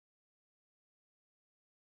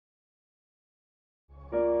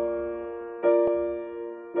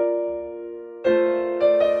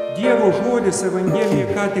Dievo žodis Evangelija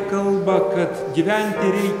ką tik kalba, kad gyventi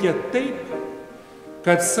reikia taip,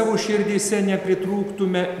 kad savo širdyse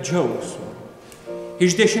nepritrūktume džiaugsmo.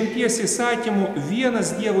 Iš 10 įsakymų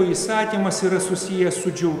vienas Dievo įsakymas yra susijęs su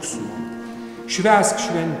džiaugsmu. Švęsk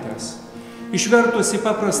šventes. Išvertus į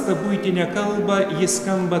paprastą buitinę kalbą, jis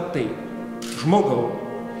skamba taip. Žmogau,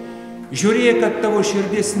 žiūrėk, kad tavo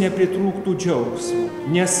širdis nepritrūktų džiaugsmo,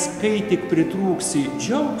 nes kai tik pritrūksi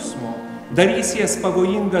džiaugsmo, darysies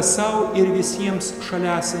pavojinga savo ir visiems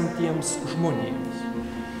šalia esantiems žmonėms.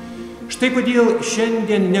 Štai kodėl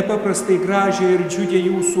šiandien nepaprastai gražią ir džiugę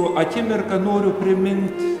jūsų akimirką noriu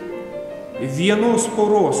priminti vienos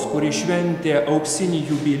poros, kuri šventė auksinį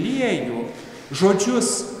jubiliejų,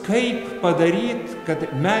 žodžius, kaip padaryti, kad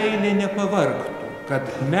meilė nepavargtų, kad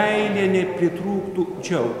meilė nepritrūktų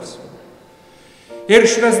džiaugsmo. Ir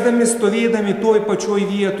švęsdami stovėdami toj pačioj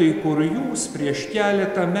vietoj, kur jūs prieš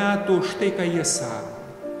keletą metų, štai ką jie sako.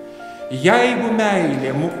 Jeigu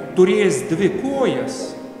meilė turės 2 kojas,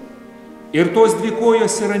 ir tos 2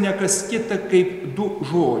 kojos yra ne kas kita kaip 2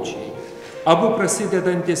 žodžiai, abu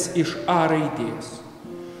prasidedantis iš A raidės.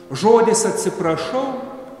 Žodis atsiprašau,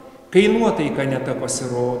 kai nuotaika ne ta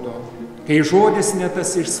pasirodo, kai žodis ne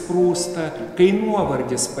tas išsprūsta, kai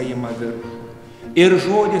nuovargis paima viršų. Ir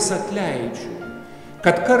žodis atleidžiu,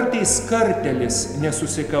 kad kartais kartelis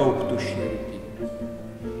nesusikauptų širdį.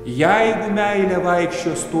 Jeigu meilė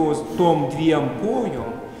vaikščios tom 2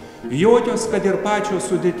 kojom, jokios, kad ir pačios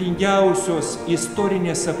sudėtingiausios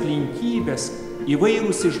istorinės aplinkybės,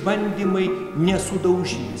 įvairūs išbandymai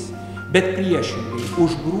nesudaužys, bet priešingai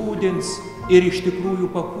užgrūdins ir iš tikrųjų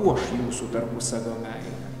papuoš jūsų tarpusavio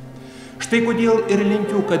meilę. Štai kodėl ir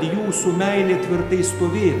linkiu, kad jūsų meilė tvirtai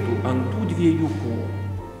stovėtų ant tų 2 kojų.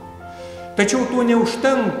 Tačiau to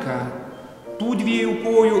neužtenka, tų 2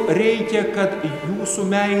 kojų reikia, kad jūsų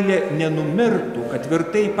meilė nenumirtų, kad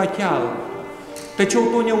tvirtai pakeltų. Tačiau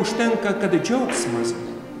to neužtenka, kad džiaugsmas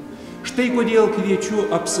būtų. Štai kodėl kviečiu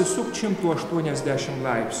apsisukti 180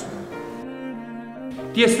 laipsnių.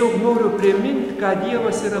 Tiesiog noriu priminti, ką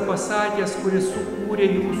Dievas yra pasakęs, kuris sukūrė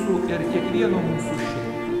jūsų ir kiekvieno mūsų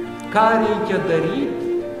širdį. Ką reikia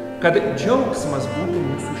daryti, kad džiaugsmas būtų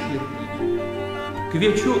mūsų širdį.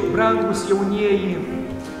 Kviečiu, brangus jaunieji,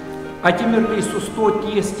 akimirkai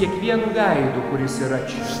sustoti ties kiekvienu veidu, kuris yra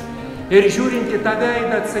čia. Ir žiūrint į tą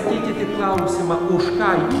veidą, atsakykite klausimą, už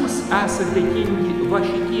ką jūs esate dėkingi va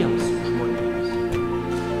šitiems žmonėms.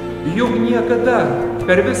 Juk niekada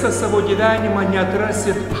per visą savo gyvenimą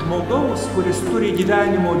neatrasit žmogaus, kuris turi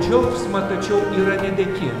gyvenimo džiaugsmą, tačiau yra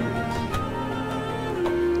nedėkingas.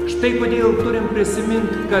 Štai kodėl turim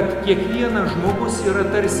prisiminti, kad kiekvienas žmogus yra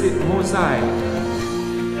tarsi mozaika,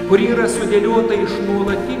 kuri yra sudėliota iš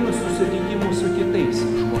nuolatinių susitikimų su kitais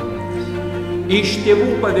žmonėmis. Iš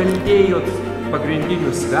tėvų paveldėjot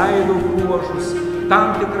pagrindinius veido bruožus,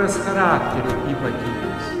 tam tikras charakterio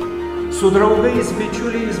ypatybės. Su draugais,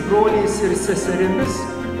 bičiuliais, broliais ir seserimis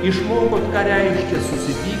išmokot, ką reiškia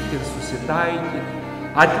susitikti ir susitaikyti,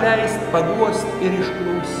 atleisti, paguosti ir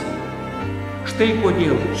išklausyti. Štai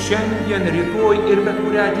kodėl šiandien, rytoj ir bet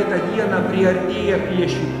kurią kitą dieną priartėja prie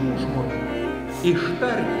šitų žmonių.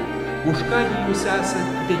 Ištarkite, už ką jūs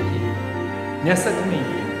esate dėkingi. Nes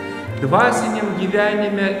atminkite, dvasiniam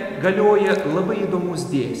gyvenime galioja labai įdomus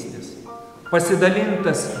dėsnis.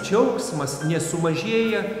 Pasidalintas džiaugsmas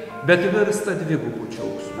nesumažėja, bet virsta 2 džiaugsmu.